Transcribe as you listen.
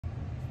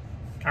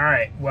All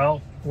right,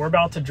 well, we're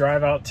about to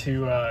drive out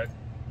to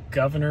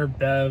Governor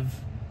Bebb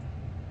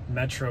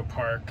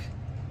Metropark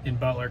in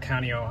Butler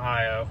County,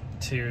 Ohio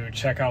to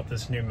check out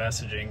this new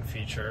messaging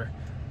feature.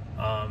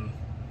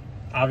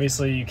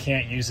 Obviously, you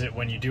can't use it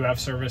when you do have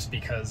service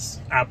because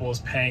Apple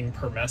is paying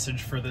per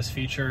message for this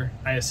feature,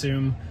 I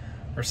assume,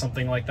 or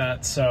something like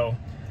that. So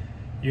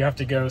you have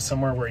to go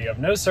somewhere where you have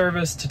no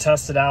service to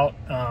test it out.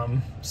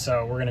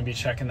 So we're going to be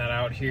checking that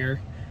out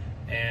here.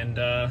 And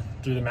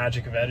through the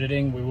magic of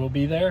editing, we will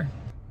be there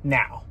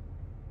now.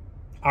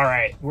 All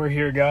right, we're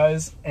here,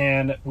 guys,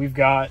 and we've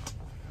got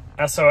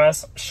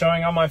SOS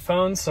showing on my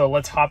phone. So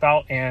let's hop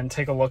out and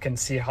take a look and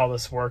see how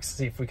this works,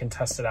 see if we can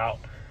test it out.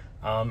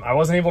 I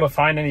wasn't able to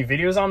find any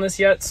videos on this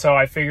yet, so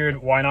I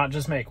figured why not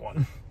just make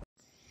one.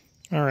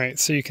 All right,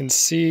 so you can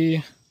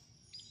see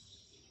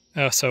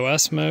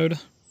SOS mode,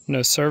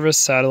 no service,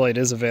 satellite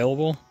is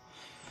available.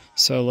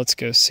 So let's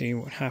go see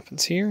what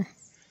happens here.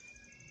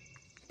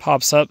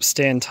 Pops up,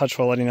 stay in touch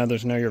while letting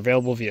others know you're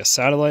available via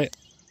satellite.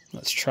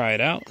 Let's try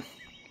it out.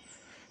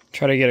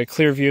 Try to get a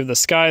clear view of the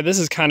sky. This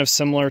is kind of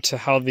similar to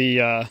how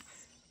the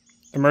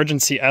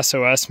emergency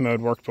SOS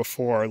mode worked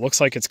before. It looks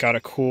like it's got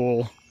a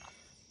cool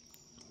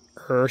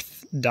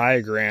Earth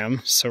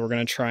diagram. So we're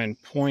going to try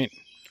and point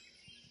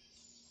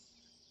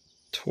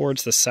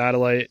towards the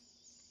satellite.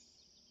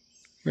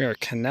 We are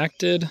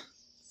connected.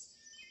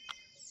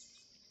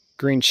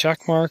 Green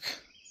check mark.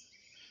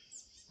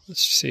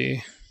 Let's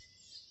see.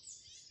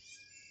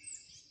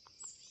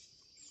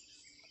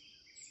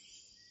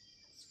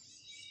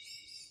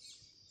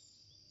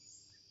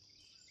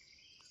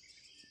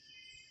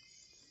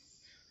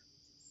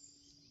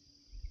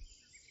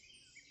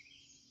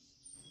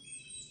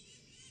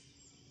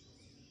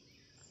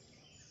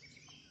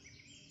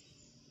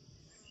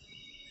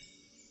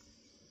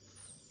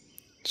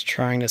 It's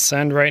trying to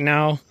send right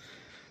now.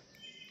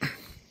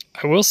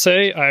 I will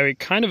say I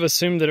kind of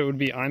assumed that it would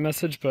be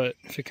iMessage, but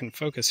if it can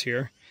focus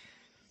here,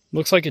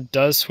 looks like it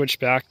does switch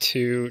back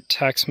to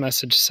text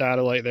message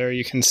satellite there.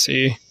 You can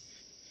see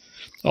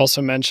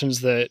also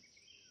mentions that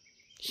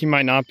he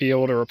might not be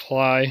able to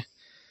reply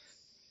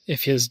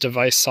if his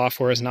device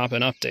software has not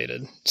been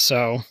updated.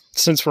 So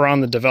since we're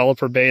on the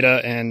developer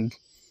beta, and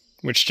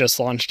which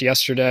just launched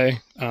yesterday,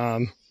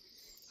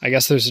 I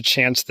guess there's a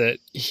chance that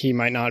he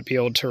might not be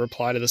able to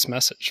reply to this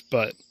message,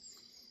 but it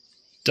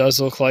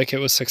does look like it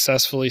was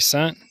successfully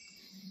sent.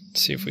 Let's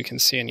see if we can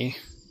see any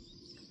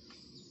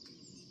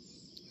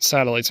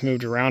satellites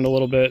moved around a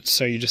little bit,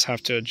 so you just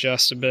have to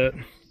adjust a bit.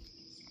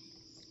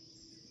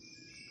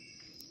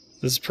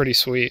 This is pretty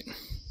sweet.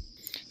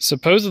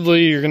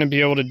 Supposedly you're going to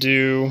be able to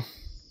do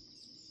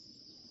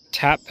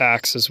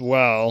tapbacks as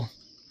well,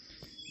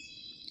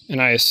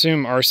 and I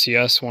assume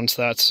RCS once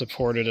that's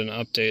supported and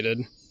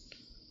updated.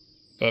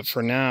 But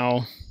for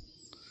now,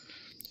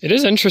 it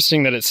is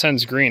interesting that it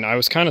sends green. I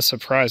was kind of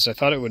surprised. I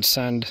thought it would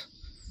send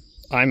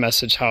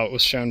iMessage how it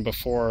was shown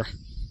before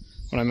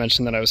when I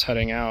mentioned that I was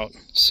heading out.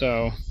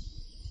 So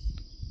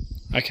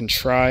I can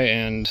try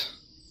and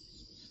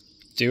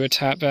do a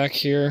tap back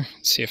here,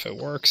 see if it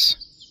works.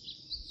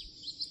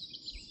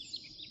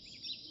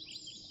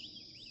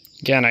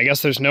 Again, I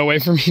guess there's no way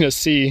for me to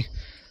see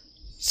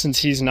since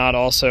he's not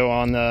also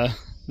on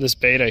this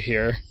beta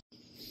here.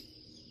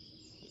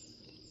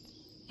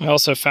 I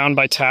also found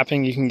by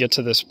tapping you can get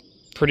to this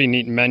pretty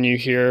neat menu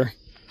here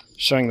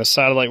showing the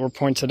satellite we're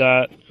pointed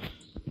at,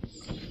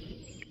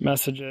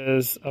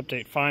 messages,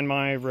 update Find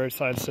My,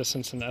 roadside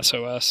assistance, and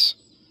SOS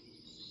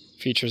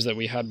features that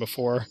we had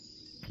before.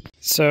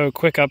 So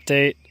quick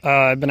update,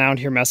 I've been out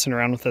here messing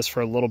around with this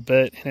for a little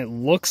bit, and it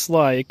looks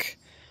like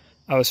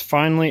I was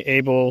finally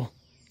able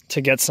to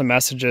get some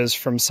messages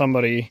from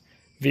somebody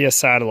via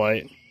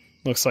satellite.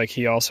 Looks like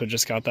he also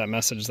just got that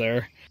message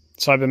there.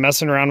 So I've been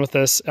messing around with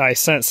this. I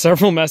sent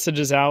several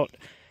messages out.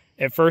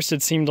 At first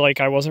it seemed like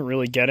I wasn't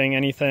really getting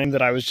anything,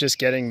 that I was just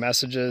getting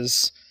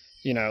messages,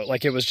 you know,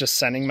 like it was just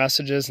sending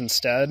messages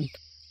instead.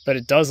 But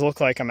it does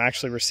look like I'm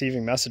actually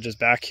receiving messages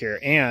back here.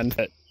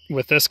 And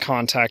with this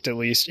contact, at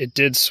least, it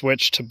did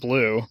switch to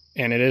blue,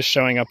 and it is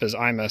showing up as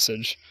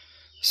iMessage.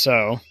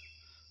 So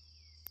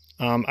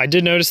I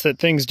did notice that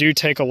things do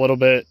take a little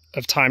bit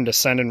of time to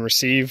send and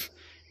receive.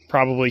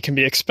 Probably can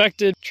be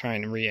expected.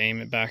 Trying to re-aim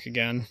it back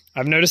again.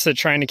 I've noticed that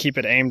trying to keep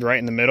it aimed right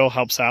in the middle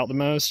helps out the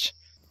most.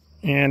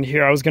 And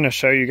here I was going to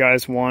show you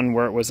guys one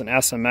where it was an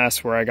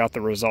SMS where I got the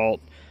result.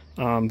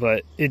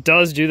 But it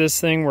does do this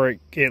thing where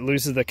it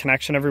loses the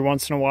connection every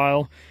once in a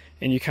while,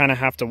 and you kind of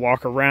have to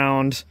walk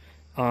around.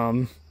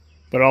 But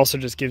it also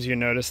just gives you a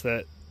notice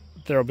that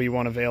there'll be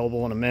one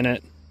available in a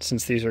minute,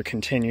 since these are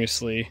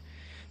continuously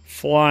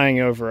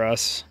flying over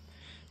us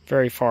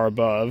very far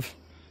above.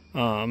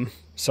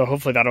 So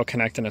hopefully that'll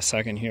connect in a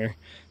second here.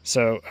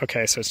 So,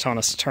 okay, so it's telling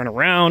us to turn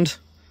around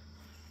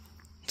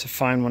to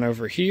find one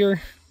over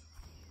here.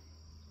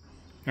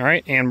 All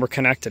right, and we're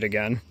connected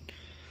again.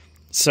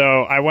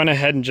 So I went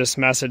ahead and just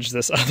messaged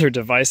this other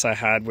device I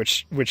had,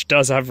 which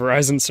does have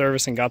Verizon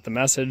service, and got the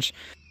message.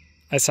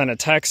 I sent a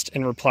text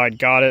and replied,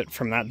 got it,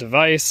 from that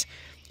device.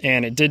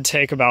 And it did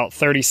take about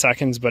 30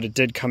 seconds, but it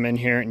did come in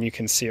here, and you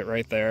can see it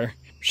right there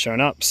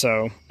showing up.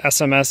 So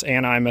SMS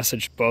and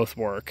iMessage both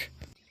work.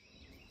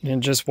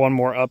 And just one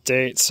more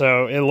update.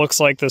 So it looks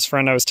like this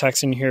friend I was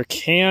texting here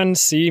can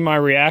see my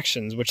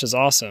reactions, which is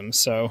awesome.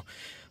 So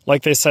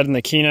like they said in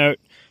the keynote,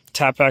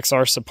 tapbacks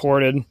are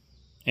supported,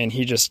 and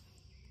he just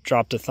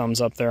dropped a thumbs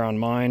up there on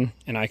mine,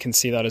 and I can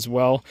see that as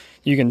well.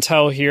 You can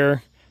tell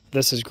here,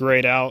 this is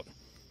grayed out.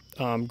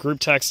 Group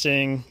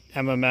texting,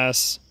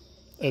 MMS,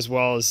 as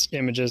well as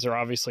images are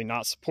obviously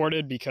not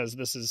supported because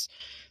this is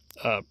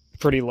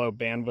pretty low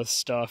bandwidth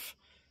stuff.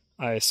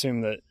 I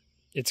assume that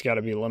it's got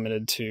to be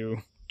limited to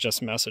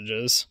just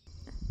messages.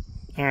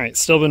 All right,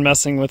 still been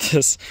messing with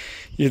this.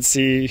 You'd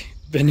see,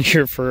 been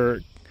here for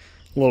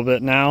a little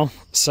bit now.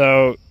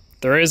 So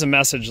there is a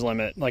message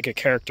limit, like a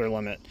character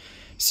limit.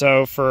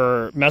 So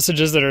for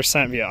messages that are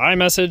sent via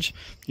iMessage,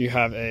 you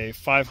have a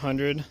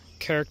 500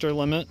 character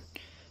limit.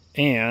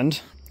 And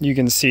you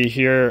can see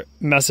here,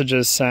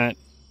 messages sent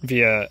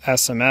via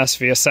SMS,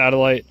 via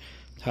satellite,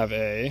 have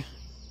a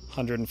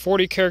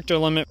 140 character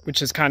limit,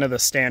 which is kind of the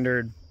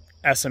standard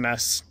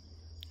SMS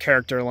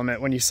character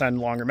limit. When you send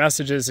longer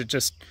messages, it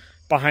just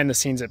behind the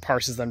scenes it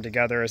parses them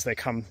together as they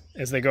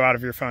go out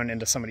of your phone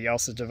into somebody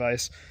else's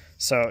device.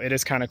 So it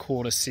is kind of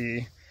cool to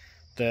see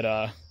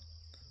that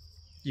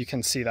you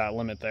can see that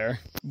limit there.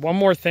 One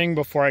more thing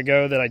before I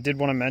go that I did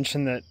want to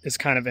mention that is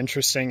kind of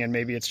interesting, and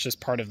maybe it's just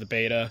part of the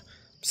beta,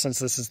 since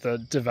this is the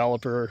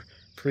developer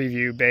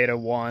preview beta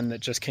 1 that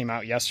just came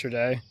out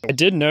yesterday. I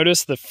did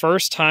notice the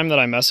first time that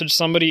I messaged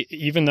somebody,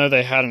 even though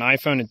they had an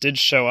iPhone, it did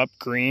show up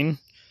green.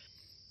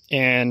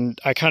 And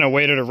I kind of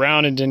waited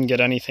around and didn't get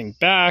anything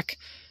back.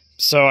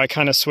 So I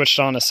kind of switched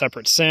on a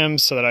separate SIM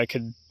so that I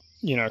could,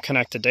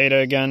 connect to data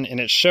again. And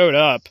it showed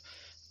up.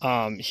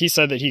 He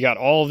said that he got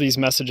all of these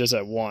messages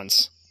at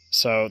once.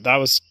 So that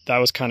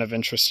was kind of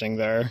interesting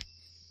there.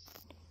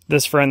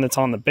 This friend that's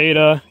on the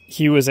beta,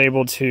 he was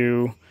able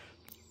to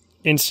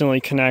instantly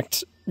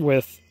connect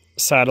with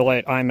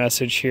satellite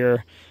iMessage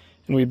here.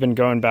 And we've been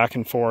going back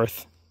and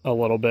forth a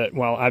little bit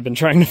while I've been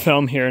trying to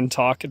film here and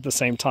talk at the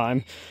same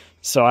time.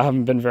 So I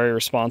haven't been very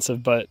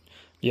responsive, but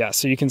yeah,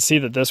 so you can see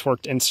that this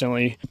worked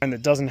instantly. And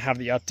it doesn't have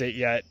the update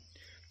yet.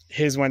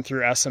 His went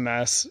through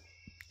SMS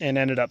and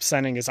ended up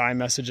sending his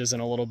iMessages in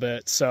a little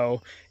bit.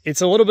 So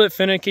it's a little bit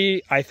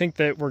finicky. I think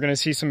that we're going to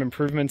see some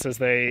improvements as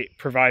they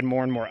provide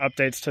more and more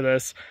updates to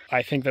this.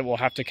 I think that we'll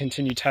have to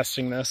continue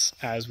testing this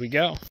as we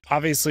go.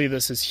 Obviously,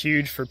 this is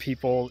huge for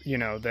people,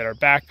 that are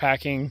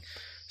backpacking.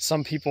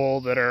 Some people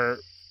that are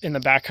in the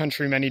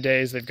backcountry many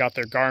days, they've got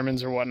their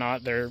Garmins or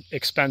whatnot. They're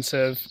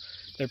expensive.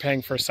 They're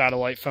paying for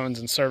satellite phones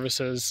and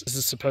services. This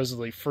is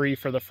supposedly free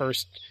for the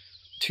first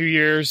 2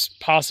 years,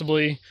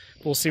 possibly.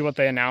 We'll see what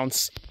they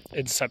announce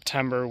in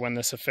September when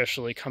this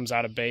officially comes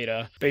out of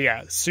beta. But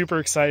yeah, super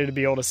excited to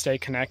be able to stay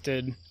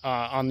connected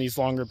on these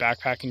longer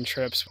backpacking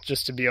trips,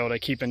 just to be able to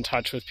keep in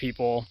touch with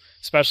people,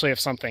 especially if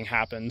something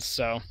happens.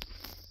 So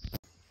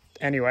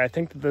anyway, I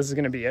think that this is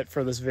going to be it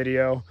for this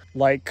video.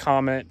 Like,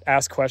 comment,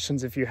 ask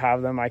questions if you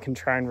have them. I can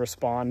try and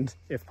respond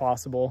if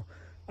possible.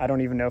 I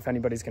don't even know if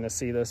anybody's going to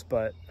see this,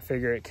 but I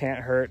figure it can't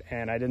hurt,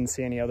 and I didn't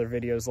see any other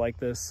videos like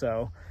this,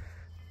 so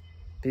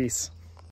peace.